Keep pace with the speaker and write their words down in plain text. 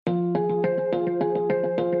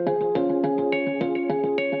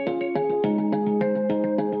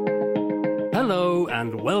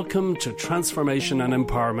and welcome to Transformation and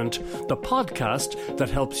Empowerment, the podcast that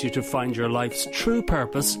helps you to find your life's true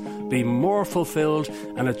purpose, be more fulfilled,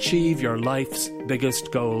 and achieve your life's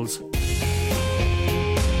biggest goals.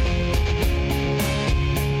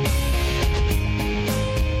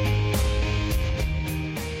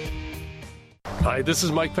 Hi, this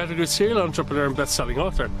is Mike Pettigrew, serial entrepreneur and best-selling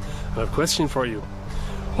author. And I have a question for you.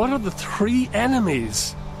 What are the three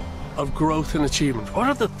enemies of growth and achievement? What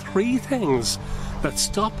are the three things that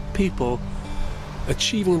stop people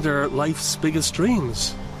achieving their life's biggest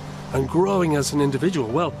dreams and growing as an individual?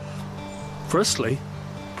 Well, firstly,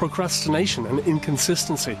 procrastination and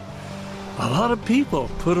inconsistency. A lot of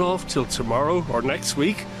people put off till tomorrow or next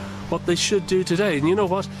week what they should do today. And you know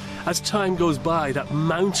what? As time goes by, that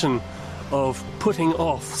mountain of putting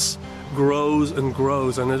offs grows and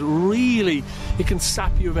grows, and it can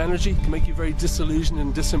sap you of energy, can make you very disillusioned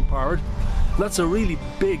and disempowered. And that's a really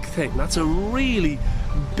big thing. That's a really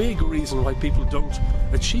big reason why people don't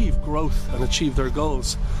achieve growth and achieve their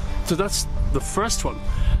goals. So that's the first one.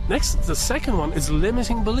 Next, the second one is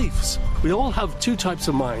limiting beliefs. We all have two types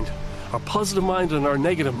of mind, our positive mind and our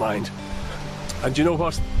negative mind. And you know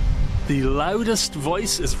what? The loudest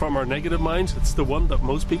voice is from our negative mind. It's the one that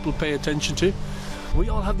most people pay attention to. We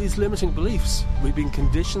all have these limiting beliefs. We've been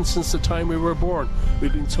conditioned since the time we were born.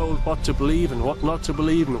 We've been told what to believe and what not to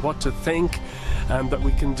believe and what to think, and that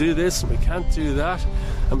we can do this and we can't do that.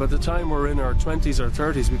 And by the time we're in our 20s or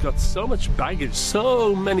 30s, we've got so much baggage,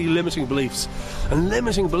 so many limiting beliefs. And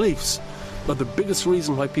limiting beliefs are the biggest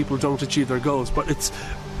reason why people don't achieve their goals. But it's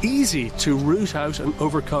easy to root out and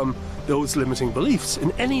overcome those limiting beliefs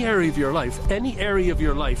in any area of your life,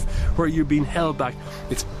 where you've been held back.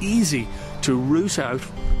 It's easy to root out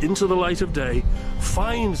into the light of day,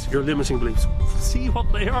 find your limiting beliefs, see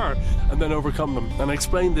what they are, and then overcome them. And I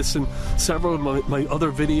explained this in several of my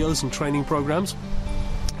other videos and training programs.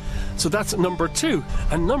 So that's number two.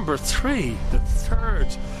 And number three, the third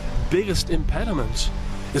biggest impediment,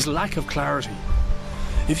 is lack of clarity.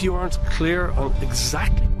 If you aren't clear on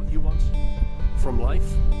exactly what you want from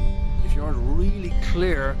life, if you aren't really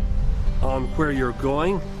clear on where you're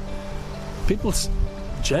going, people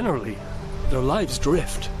generally, their lives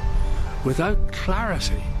drift. Without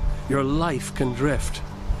clarity, your life can drift.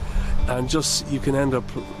 And just, you can end up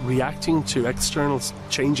reacting to external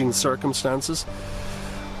changing circumstances.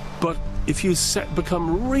 But if you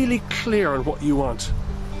become really clear on what you want,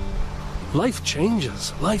 life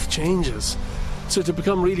changes. So to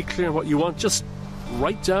become really clear on what you want, just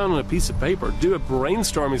write down on a piece of paper, do a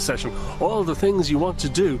brainstorming session, all the things you want to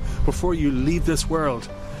do before you leave this world.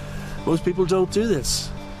 Most people don't do this,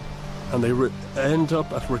 and they end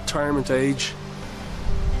up at retirement age,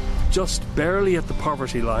 just barely at the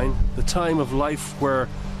poverty line, the time of life where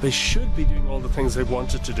they should be doing all the things they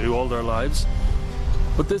wanted to do all their lives.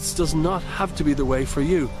 But this does not have to be the way for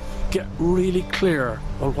you. Get really clear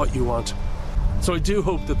on what you want. So I do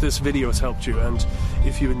hope that this video has helped you, and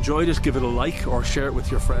if you enjoyed it, give it a like or share it with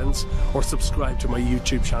your friends or subscribe to my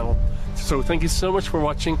YouTube channel. So thank you so much for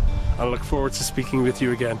watching, and I look forward to speaking with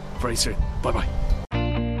you again very soon. Bye-bye.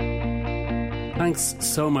 Thanks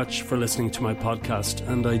so much for listening to my podcast,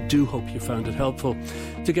 and I do hope you found it helpful.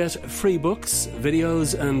 To get free books,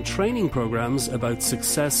 videos, and training programs about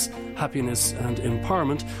success, happiness, and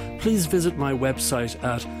empowerment, please visit my website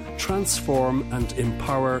at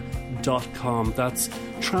transformandempower.com. That's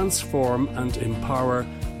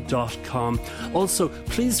transformandempower.com. Also,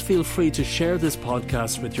 please feel free to share this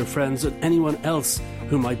podcast with your friends and anyone else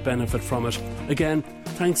who might benefit from it. Again,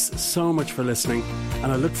 thanks so much for listening,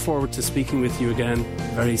 and I look forward to speaking with you again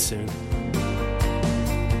very soon.